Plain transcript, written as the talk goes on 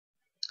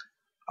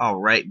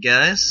Alright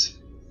guys,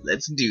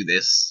 let's do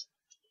this.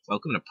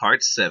 Welcome to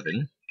part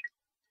 7.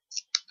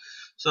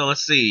 So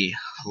let's see,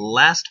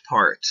 last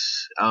part,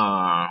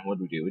 what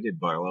did we do? We did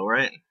Barlow,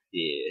 right?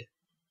 Yeah.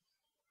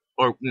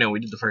 Or, no,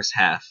 we did the first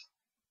half.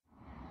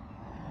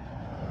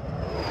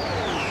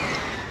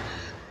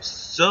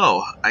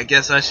 So, I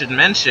guess I should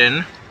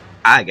mention,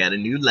 I got a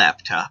new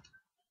laptop.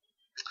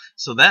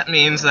 So that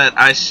means that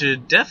I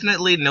should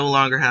definitely no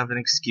longer have an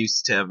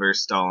excuse to ever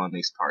stall on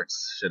these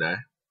parts, should I?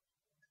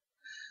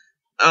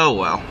 Oh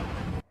well.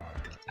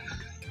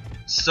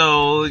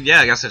 So, yeah,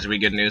 I guess that should be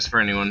good news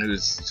for anyone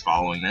who's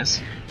following this.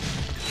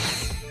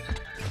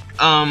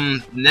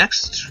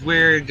 Next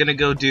we're gonna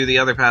go do the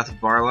other path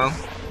of Barlow.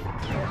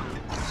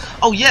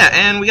 Oh yeah,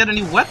 and we got a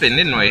new weapon,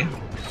 didn't we?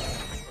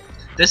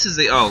 This is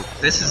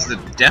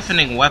the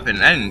deafening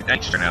weapon. I didn't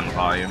turn down the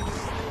volume.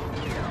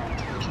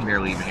 I can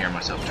barely even hear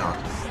myself talk.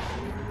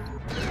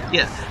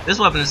 Yeah, this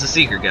weapon is a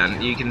seeker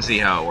gun. You can see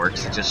how it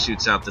works. It just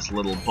shoots out this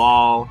little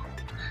ball,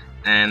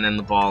 and then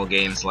the ball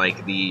gains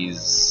like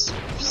these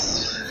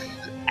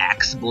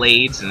axe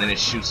blades, and then it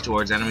shoots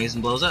towards enemies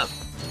and blows up.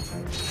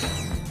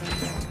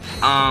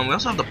 We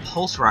also have the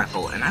pulse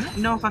rifle, and I don't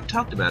know if I've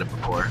talked about it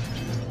before.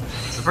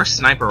 It's the first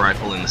sniper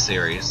rifle in the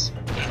series.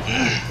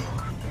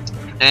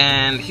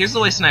 And here's the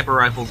way sniper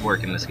rifles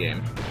work in this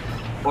game.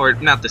 Or,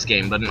 not this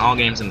game, but in all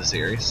games in the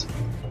series.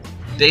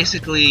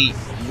 Basically,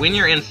 when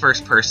you're in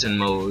first-person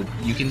mode,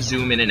 you can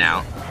zoom in and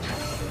out,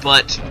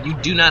 but you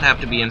do not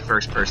have to be in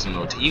first-person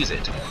mode to use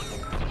it.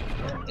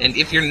 And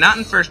if you're not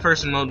in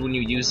first-person mode when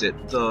you use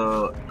it,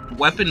 the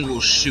weapon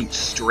will shoot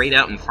straight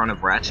out in front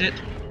of Ratchet.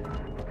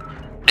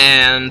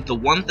 And the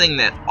one thing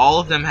that all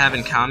of them have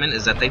in common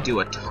is that they do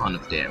a ton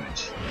of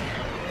damage.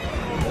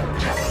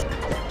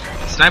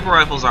 Sniper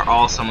rifles are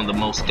all some of the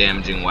most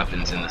damaging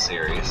weapons in the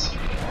series.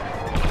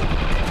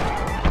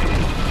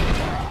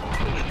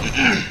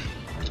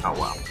 Oh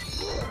wow.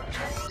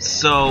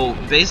 So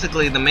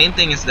basically the main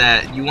thing is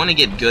that you want to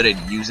get good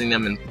at using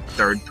them in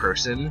third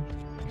person,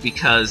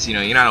 because you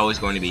know you're not always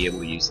going to be able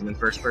to use them in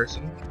first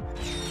person.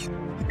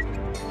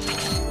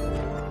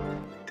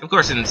 Of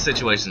course, in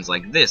situations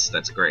like this,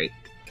 that's great.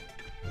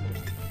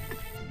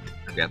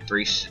 I've got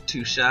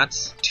two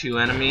shots, 2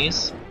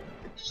 enemies,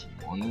 just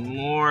one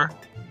more.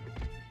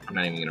 I'm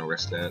not even gonna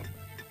risk that.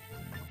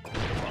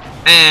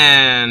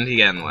 And he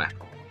got in the way.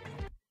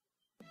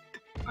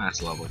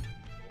 That's lovely.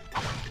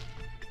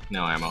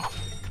 No ammo.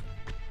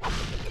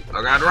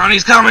 Oh god,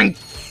 Ronnie's coming!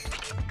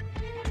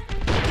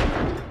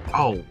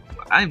 Oh,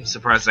 I'm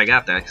surprised I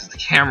got that, because the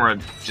camera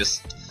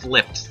just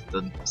flipped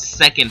the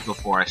second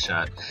before I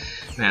shot.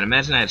 Man,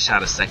 imagine I had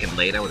shot a second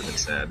late, I would have been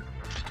sad.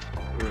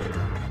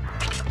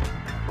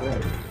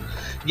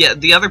 Yeah,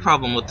 the other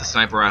problem with the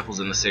sniper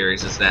rifles in the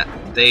series is that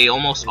they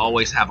almost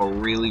always have a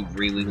really,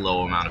 really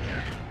low amount of...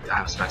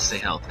 I was about to say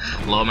health.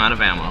 Low amount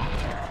of ammo.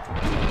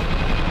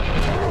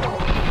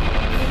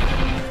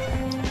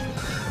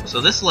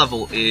 So this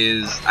level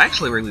is... I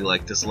actually really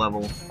like this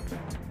level.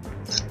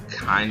 It's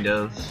kind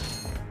of...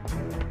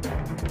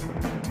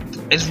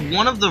 It's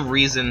one of the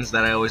reasons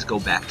that I always go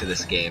back to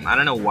this game. I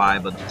don't know why,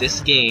 but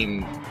this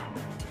game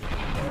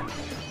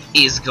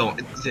is going...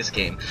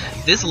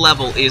 This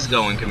level is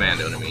going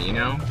Commando to me, you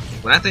know?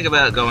 When I think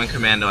about going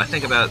Commando, I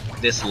think about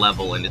this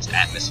level and its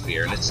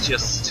atmosphere, and it's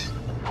just...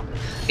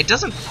 It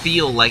doesn't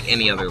feel like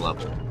any other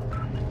level.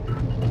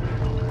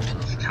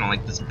 It's kind of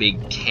like this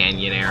big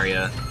canyon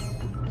area.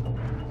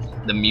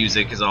 The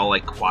music is all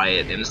like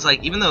quiet, and it's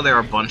like, even though there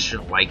are a bunch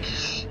of like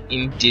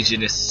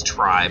indigenous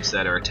tribes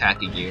that are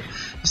attacking you,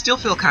 you still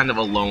feel kind of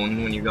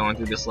alone when you're going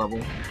through this level.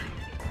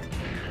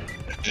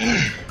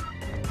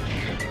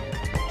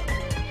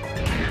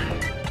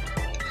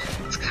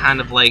 It's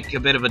kind of like a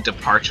bit of a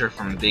departure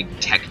from the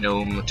big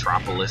techno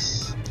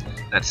metropolis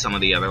that some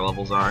of the other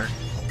levels are,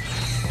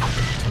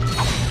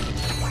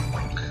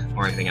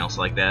 or anything else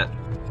like that.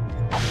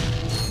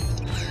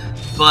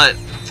 But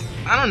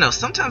I don't know,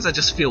 sometimes I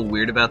just feel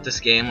weird about this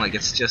game, like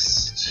it's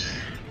just...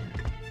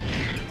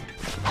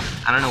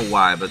 I don't know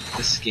why, but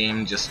this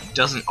game just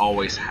doesn't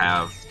always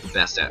have the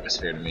best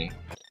atmosphere to me.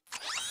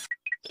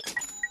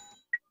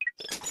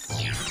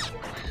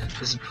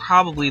 This is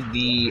probably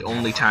the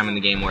only time in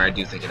the game where I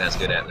do think it has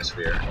good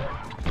atmosphere.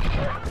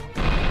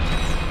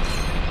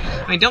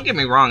 I mean, don't get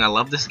me wrong, I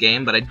love this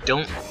game, but I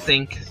don't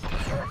think...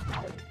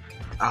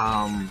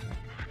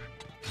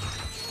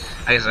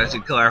 I guess I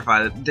should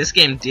clarify that this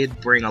game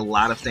did bring a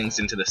lot of things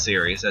into the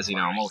series. As you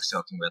know, I'm always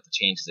talking about the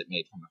changes it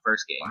made from the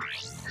first game.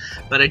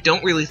 But I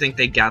don't really think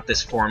they got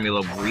this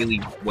formula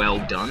really well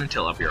done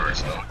until Up Your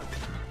Arsenal.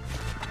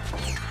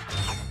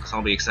 So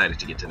I'll be excited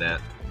to get to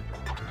that.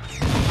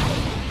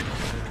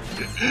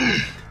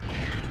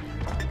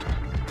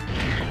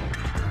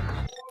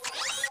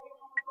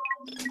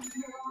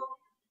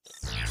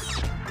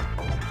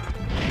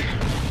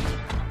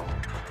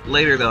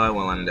 Later, though, I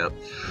will end up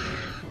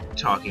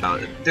talking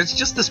about it. There's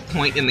just this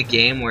point in the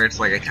game where it's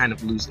like I kind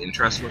of lose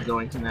interest with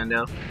going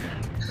Commando.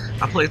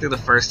 I'll play through the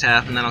first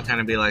half and then I'll kind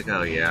of be like,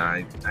 oh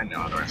yeah, I know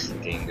how the rest of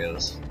the game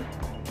goes.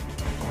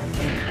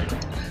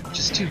 Which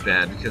is too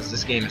bad, because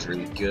this game is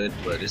really good,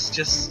 but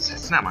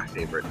it's not my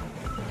favorite.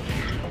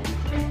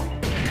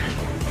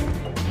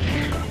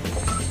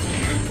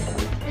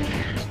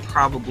 It's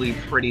probably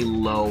pretty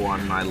low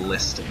on my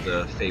list of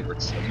the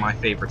favorites, of my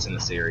favorites in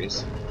the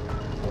series.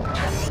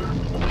 I'm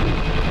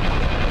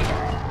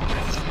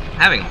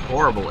having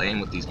horrible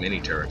aim with these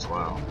mini turrets,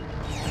 wow.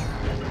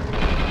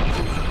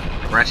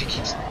 Ratchet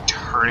keeps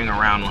turning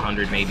around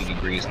 180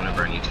 degrees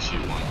whenever I need to shoot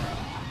one.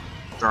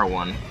 Throw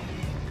one.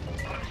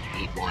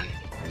 Eat one.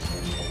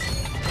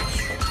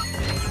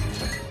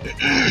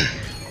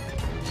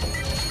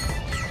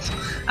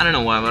 I don't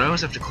know why, but I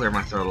always have to clear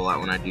my throat a lot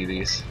when I do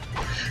these.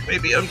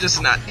 Maybe I'm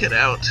just not cut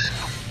out.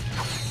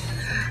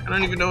 I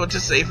don't even know what to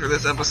say for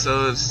this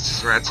episode. It's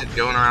just Ratchet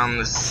going around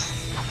this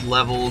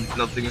level,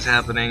 nothing's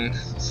happening.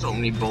 So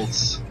many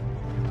bolts.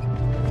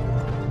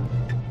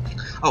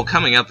 Oh,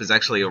 coming up is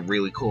actually a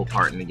really cool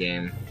part in the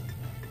game.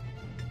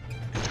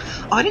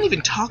 Oh, I didn't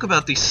even talk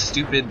about these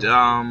stupid,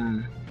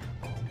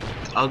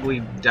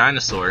 ugly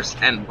dinosaurs.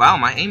 And wow,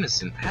 my aim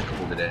is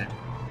impeccable today.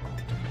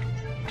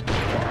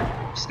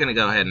 I'm just gonna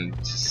go ahead and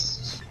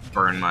just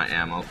burn my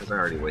ammo, because I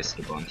already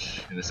wasted a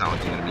bunch. And it's not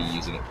like I'm gonna be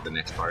using it for the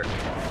next part.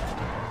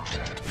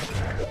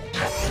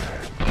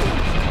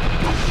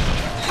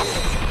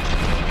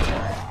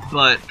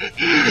 But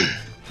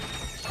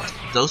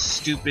those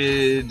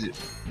stupid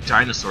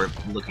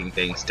dinosaur-looking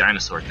things,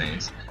 dinosaur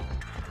things.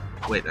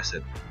 Wait, I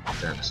said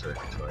dinosaur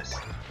twice.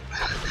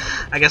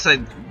 I guess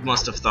I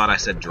must have thought I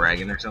said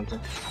dragon or something.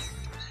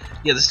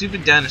 Yeah, the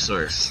stupid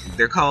dinosaurs.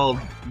 They're called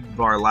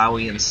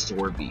Barlowian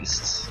store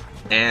beasts,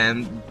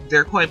 and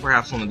they're quite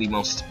perhaps one of the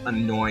most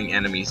annoying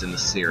enemies in the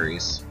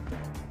series.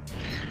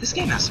 This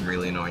game has some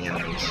really annoying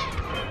enemies.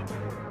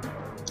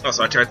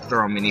 Also, I tried to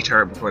throw a mini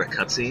turret before the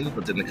cutscene,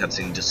 but then the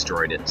cutscene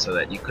destroyed it so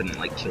that you couldn't,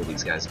 like, kill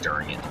these guys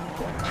during it.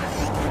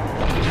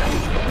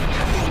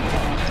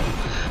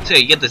 So yeah,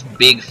 you get this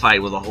big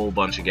fight with a whole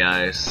bunch of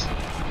guys.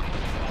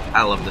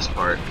 I love this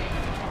part.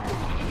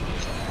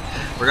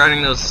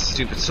 Regarding those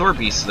stupid sword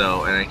beasts,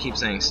 though, and I keep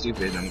saying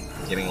stupid, I'm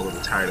getting a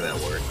little tired of that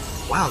word.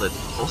 Wow, the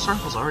pulse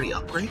rifle's already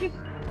upgraded?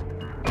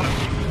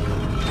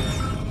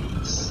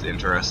 It's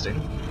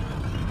interesting.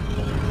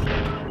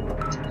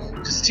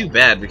 It's too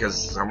bad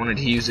because I wanted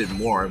to use it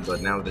more,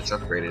 but now that it's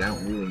upgraded, I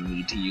don't really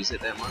need to use it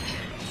that much.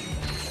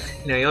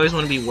 You know, you always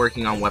want to be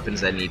working on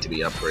weapons that need to be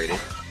upgraded.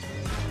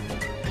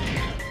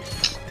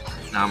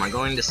 Now, am I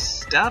going to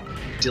stop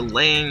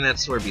delaying that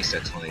sword beast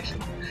explanation?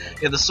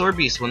 Yeah, the sword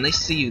beasts, when they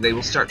see you, they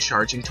will start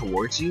charging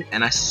towards you,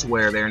 and I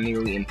swear they're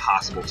nearly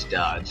impossible to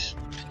dodge.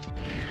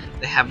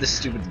 They have this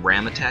stupid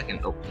ram attack,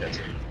 and oh, that's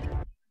it.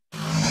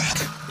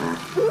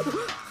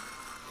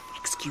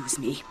 Excuse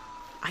me.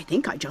 I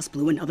think I just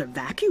blew another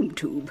vacuum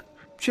tube.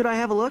 Should I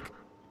have a look?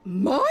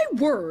 My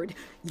word!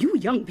 You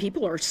young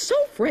people are so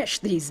fresh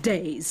these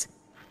days.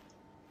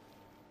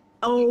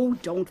 Oh,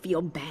 don't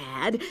feel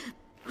bad.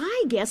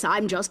 I guess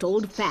I'm just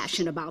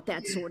old-fashioned about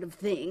that sort of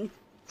thing.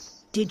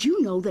 Did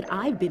you know that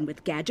I've been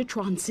with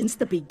Gadgetron since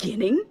the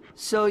beginning?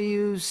 So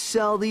you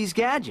sell these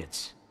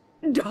gadgets?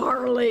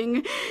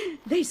 Darling,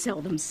 they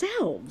sell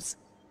themselves.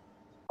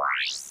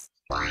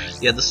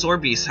 Yeah, the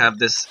sword beasts have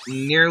this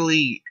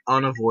nearly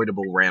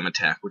unavoidable ram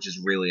attack, which is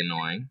really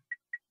annoying.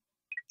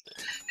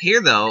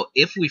 Here, though,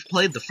 if we've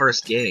played the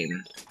first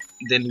game,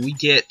 then we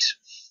get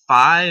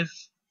 5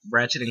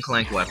 Ratchet and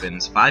Clank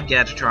weapons, 5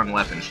 Gadgetron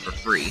weapons for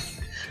free.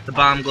 The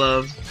Bomb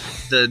Glove,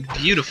 the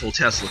beautiful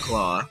Tesla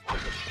Claw,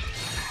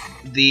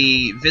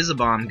 the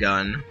Visibomb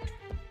Gun,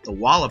 the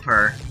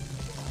Walloper,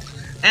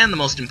 and the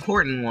most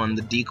important one,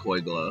 the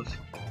Decoy Glove.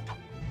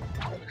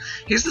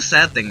 Here's the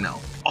sad thing, though.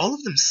 All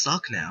of them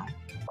suck now.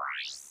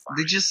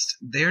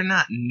 They're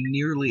not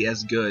nearly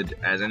as good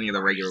as any of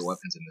the regular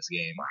weapons in this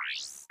game.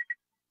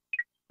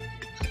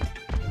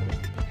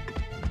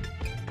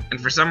 And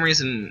for some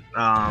reason,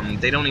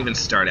 they don't even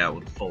start out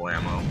with full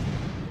ammo.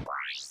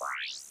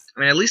 I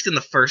mean, at least in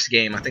the first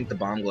game, I think the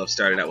Bomb Glove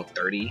started out with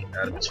 30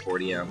 out of its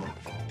 40 ammo.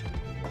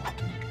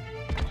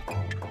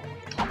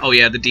 Oh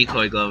yeah, the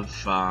Decoy Glove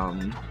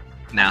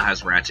now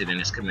has Ratchet in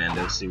his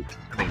Commando suit.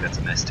 I think that's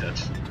a nice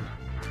touch.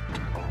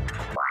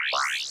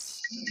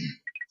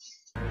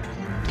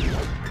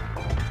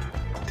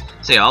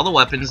 So yeah, all the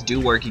weapons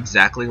do work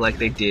exactly like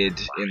they did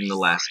in the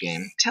last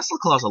game. Tesla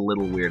Claw's a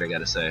little weird, I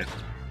gotta say.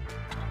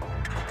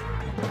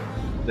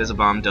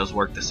 Visibomb does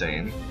work the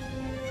same.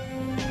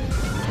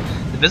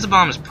 The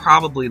Visibomb is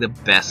probably the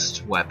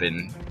best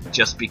weapon,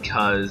 just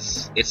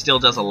because it still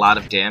does a lot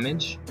of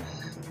damage,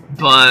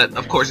 but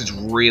of course it's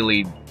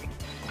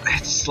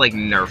like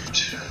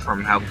nerfed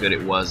from how good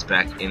it was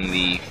back in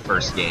the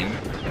first game.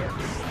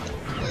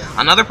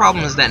 Another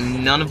problem is that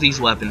none of these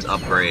weapons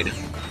upgrade,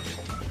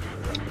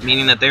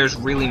 meaning that there's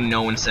really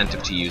no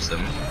incentive to use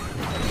them.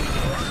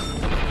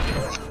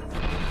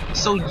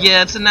 So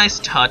yeah, it's a nice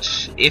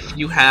touch. If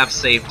you have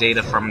save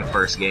data from the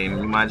first game,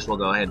 you might as well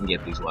go ahead and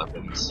get these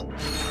weapons.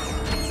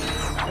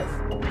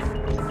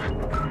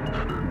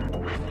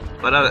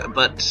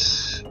 But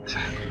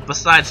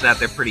besides that,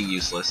 they're pretty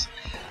useless.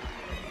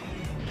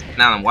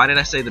 Now then, why did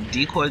I say the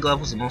decoy glove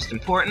was the most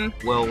important?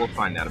 Well, we'll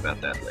find out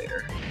about that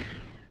later.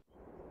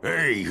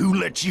 Hey, who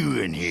let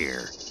you in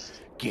here?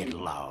 Get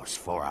lost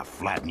before I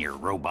flatten your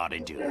robot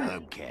into a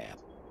hubcap.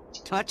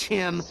 Touch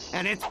him,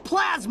 and it's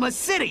Plasma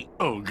City!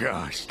 Oh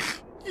gosh,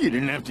 you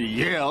didn't have to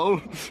yell.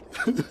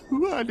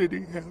 Why did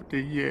he have to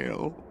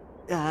yell?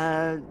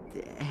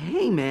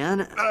 Hey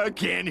man. I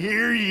can't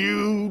hear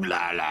you.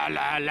 La la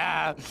la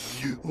la.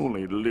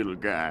 Only the little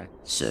guy.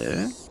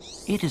 Sir,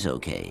 it is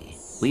okay.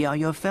 We are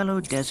your fellow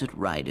desert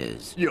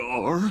riders. You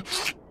are?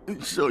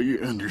 So you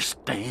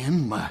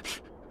understand my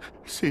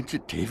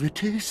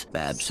sensitivities?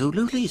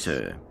 Absolutely,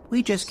 sir.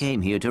 We just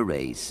came here to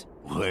race.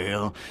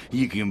 Well,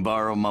 you can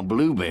borrow my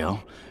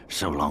Bluebell,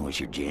 so long as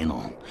you're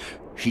gentle.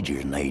 She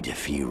just needs a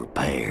few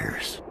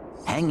repairs.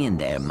 Hang in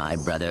there, my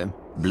brother.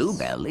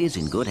 Bluebell is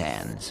in good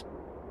hands.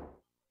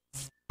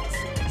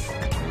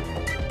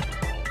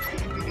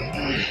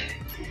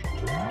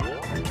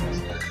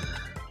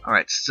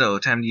 Alright, so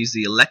time to use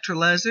the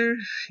electrolyzer.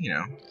 You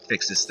know,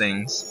 fixes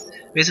things.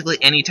 Basically,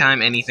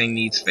 anytime anything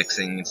needs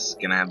fixing, it's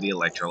gonna have the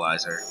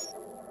electrolyzer.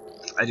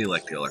 I do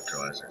like the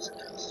electrolyzers.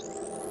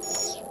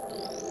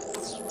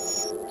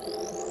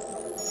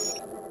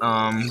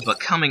 But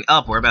coming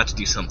up, we're about to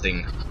do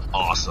something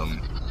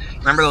awesome.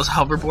 Remember those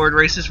hoverboard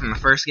races from the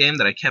first game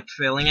that I kept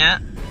failing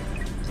at?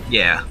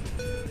 Yeah.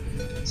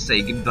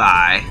 Say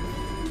goodbye.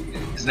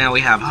 Because now we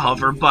have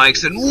hover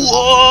bikes and whoa!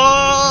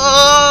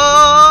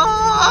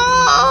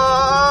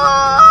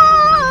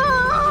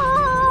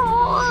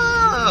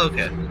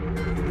 Okay.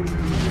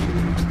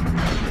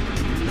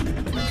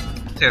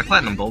 Take a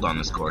platinum bolt on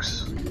this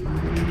course.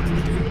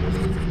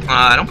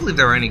 I don't believe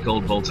there were any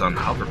gold bolts on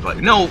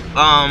Hoverbike. No,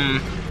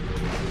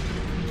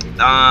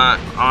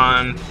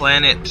 on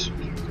planet...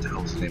 What the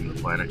hell's the name of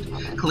the planet?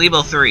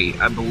 Kalibo 3.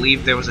 I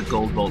believe there was a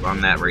gold bolt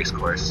on that race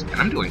course. And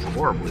I'm doing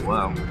horribly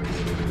well.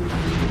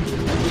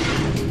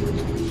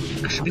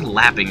 I should be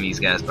lapping these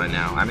guys by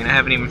now. I mean, I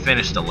haven't even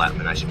finished a lap,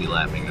 and I should be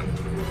lapping them.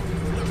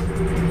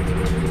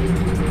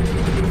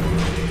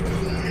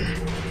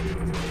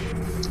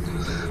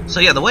 So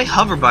yeah, the way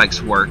hover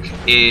bikes work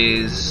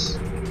is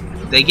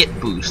they get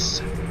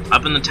boosts.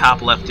 Up in the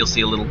top left, you'll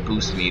see a little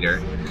boost meter,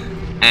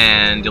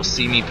 and you'll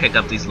see me pick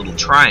up these little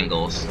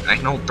triangles. I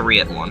can hold 3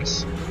 at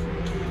once.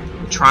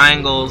 The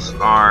triangles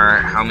are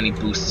how many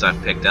boosts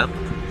I've picked up.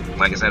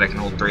 Like I said, I can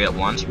hold 3 at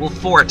once. Well,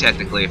 4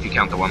 technically if you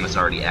count the one that's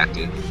already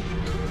active.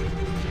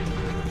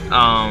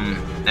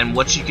 And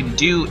what you can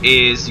do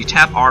is you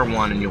tap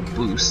R1 and you'll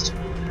boost.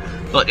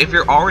 But if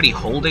you're already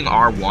holding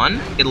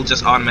R1, it'll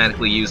just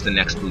automatically use the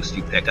next boost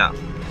you pick up.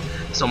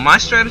 So my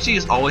strategy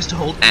is always to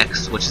hold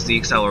X, which is the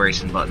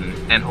acceleration button,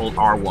 and hold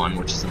R1,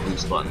 which is the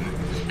boost button,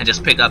 and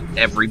just pick up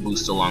every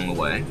boost along the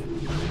way.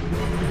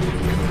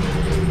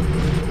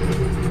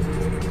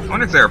 I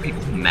wonder if there are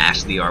people who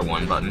mash the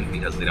R1 button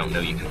because they don't know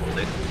you can hold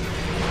it.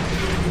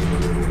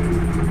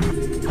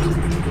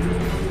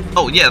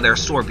 Oh yeah, there are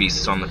store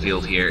beasts on the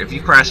field here. If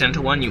you crash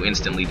into one, you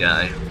instantly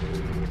die.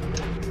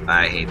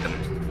 I hate them.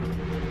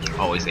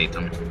 Always hate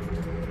them.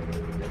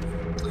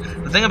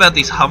 The thing about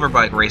these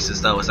hoverbike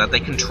races, though, is that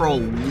they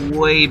control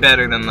way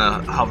better than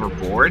the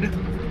hoverboard.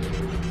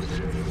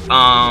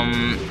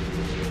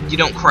 You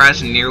don't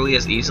crash nearly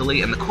as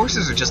easily, and the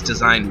courses are just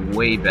designed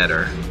way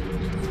better.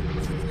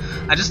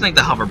 I just think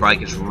the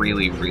hoverbike is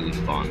really, really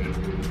fun.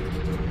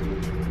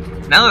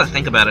 Now that I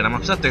think about it, I'm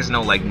upset there's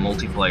no, like,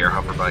 multiplayer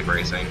hoverbike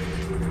racing.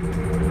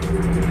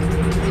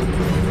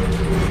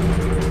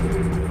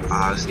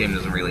 This game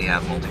doesn't really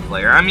have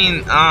multiplayer. I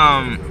mean,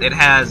 it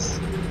has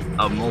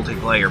a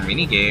multiplayer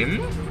minigame,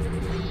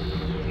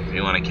 if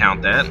you want to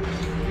count that.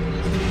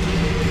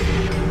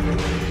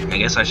 I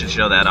guess I should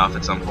show that off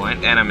at some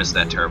point. And I missed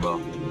that turbo.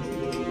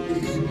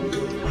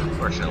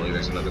 Unfortunately,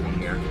 there's another one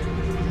here.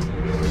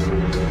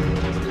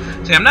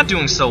 See, I'm not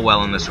doing so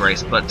well in this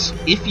race, but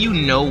if you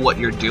know what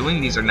you're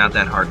doing, these are not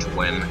that hard to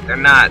win. They're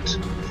not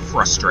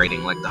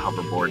frustrating like the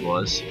hoverboard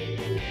was.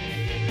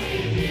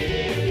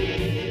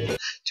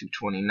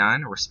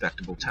 2:29, a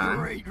respectable time.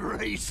 Great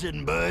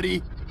racing,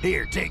 buddy.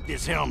 Here, take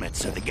this helmet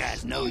so the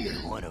guys know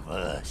you're one of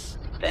us.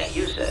 Thank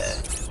you,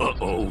 sir.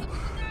 Uh-oh.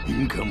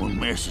 Incoming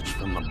message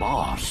from the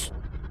boss.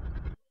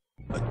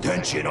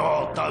 Attention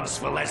all Thugs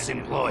for Less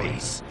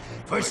employees.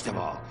 First of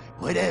all,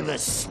 whatever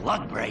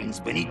slug brain's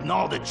been eating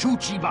all the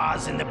choo-chee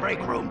bars in the break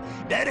room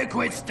better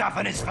quit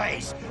stuffing his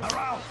face.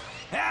 Around.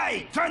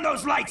 Hey, turn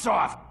those lights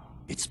off.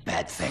 It's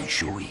bad feng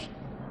shui.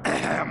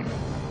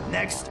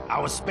 Next,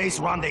 our space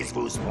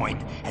rendezvous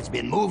point has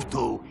been moved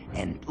to,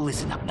 and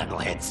listen up,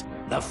 knuckleheads,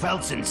 the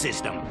Felsen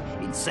system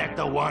in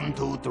Sector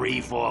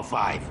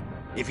 12345.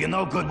 If you're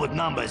no good with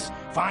numbers,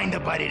 find a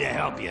buddy to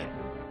help you.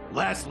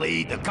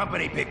 Lastly, the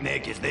company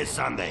picnic is this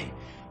Sunday.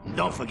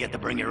 Don't forget to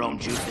bring your own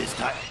juice this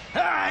time.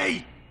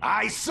 Hey!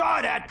 I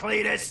saw that,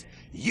 Cletus!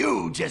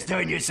 You just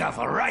earned yourself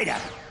a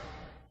write-up.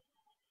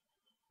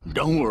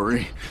 Don't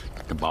worry.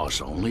 The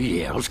boss only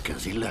yells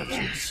because he loves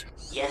us.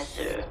 Yes,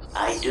 sir.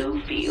 I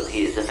do feel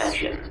his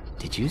affection.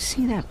 Did you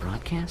see that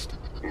broadcast?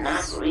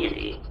 Not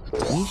really.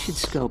 You should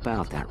scope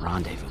out that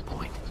rendezvous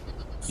point.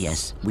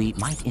 Yes, we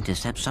might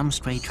intercept some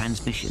stray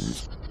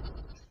transmissions.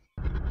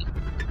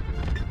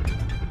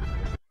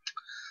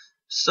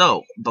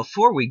 So,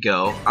 before we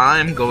go,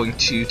 I'm going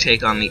to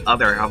take on the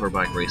other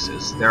hoverbike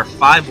races. There are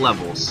 5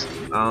 levels.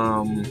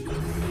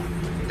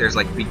 There's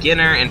like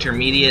beginner,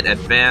 intermediate,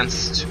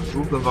 advanced,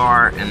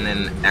 Bugavar, and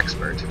then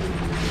expert.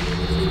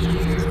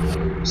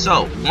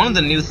 So, one of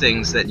the new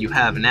things that you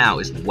have now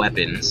is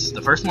weapons.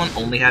 The first one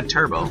only had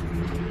turbo.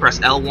 Press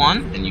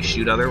L1 and you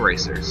shoot other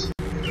racers.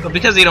 But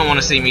because you don't want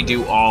to see me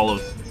do all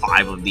of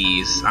 5 of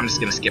these, I'm just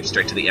going to skip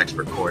straight to the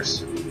expert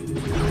course.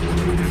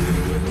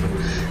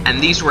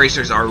 And these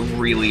racers are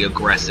really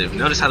aggressive.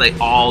 Notice how they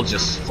all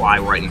just fly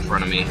right in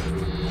front of me.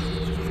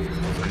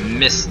 I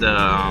missed the...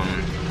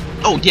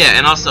 Oh yeah,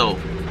 and also,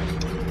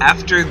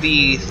 after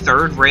the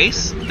 3rd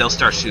race, they'll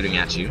start shooting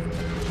at you.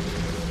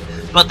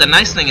 But the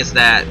nice thing is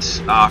that,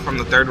 from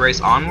the 3rd race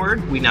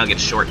onward, we now get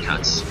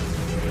shortcuts.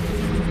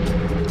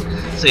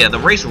 So yeah, the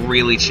race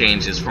really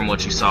changes from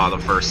what you saw the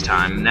first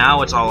time.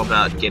 Now it's all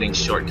about getting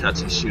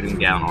shortcuts and shooting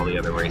down all the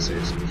other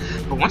racers.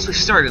 But once we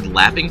started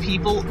lapping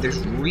people, there's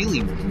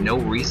really no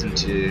reason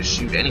to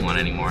shoot anyone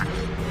anymore.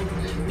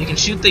 You can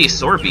shoot the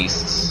sword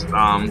beasts,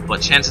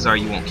 but chances are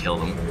you won't kill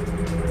them.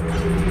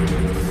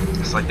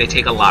 It's like they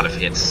take a lot of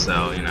hits,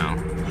 so, you know,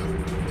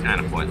 kind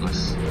of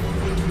pointless.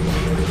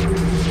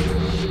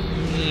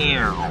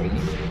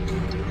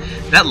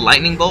 That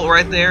lightning bolt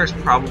right there is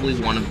probably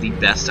one of the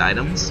best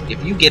items.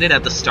 If you get it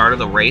at the start of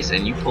the race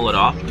and you pull it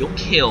off, you'll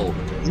kill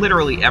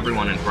literally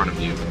everyone in front of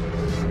you.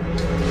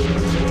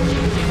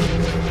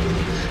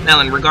 Now,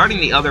 and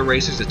regarding the other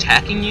racers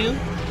attacking you,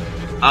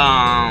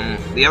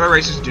 the other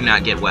racers do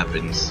not get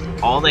weapons.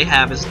 All they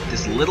have is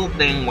this little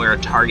thing where a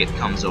target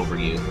comes over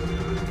you.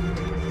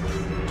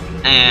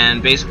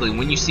 And basically,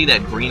 when you see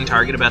that green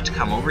target about to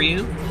come over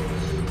you,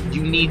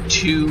 you need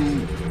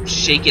to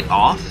shake it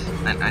off.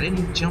 And I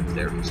didn't jump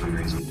there for some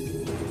reason.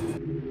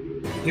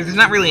 Yeah, there's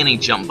not really any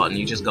jump button,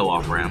 you just go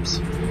off ramps.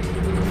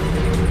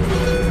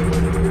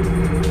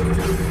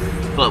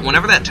 But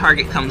whenever that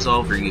target comes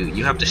over you,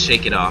 you have to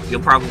shake it off.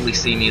 You'll probably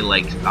see me,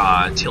 like,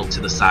 tilt to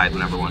the side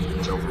whenever one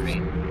comes over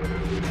me.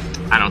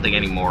 I don't think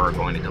any more are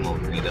going to come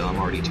over me, though. I'm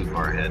already too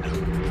far ahead.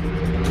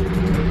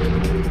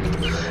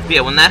 But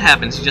yeah, when that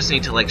happens, you just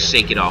need to, like,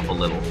 shake it off a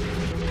little.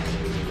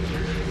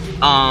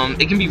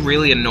 It can be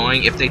really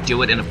annoying if they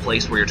do it in a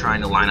place where you're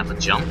trying to line up a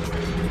jump.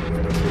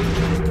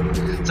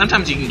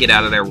 Sometimes you can get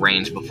out of their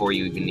range before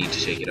you even need to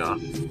shake it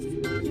off.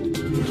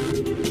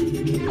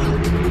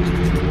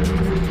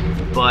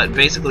 But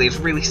basically, it's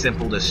really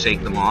simple to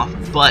shake them off.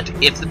 But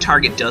if the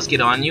target does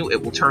get on you,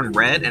 it will turn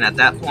red, and at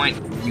that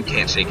point, you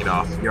can't shake it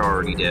off. You're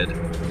already dead.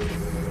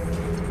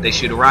 They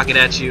shoot a rocket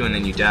at you, and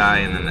then you die,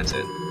 and then that's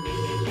it.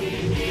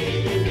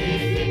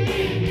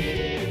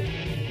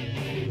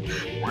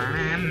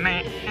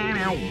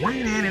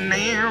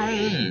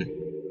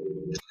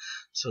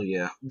 So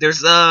yeah,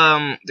 there's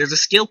a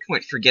skill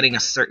point for getting a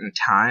certain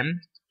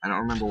time. I don't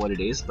remember what it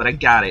is, but I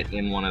got it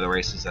in one of the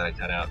races that I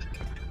cut out.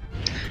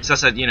 So I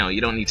said, you know,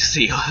 you don't need to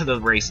see the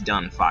race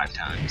done 5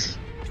 times.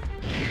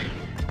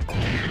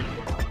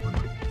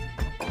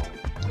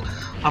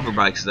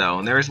 Hoverbikes though,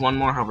 and there is one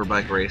more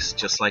hoverbike race,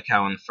 just like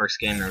how in the first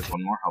game there was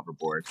one more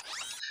hoverboard.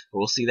 But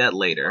we'll see that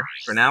later.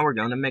 For now, we're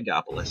going to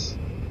Megapolis.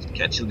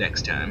 Catch you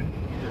next time.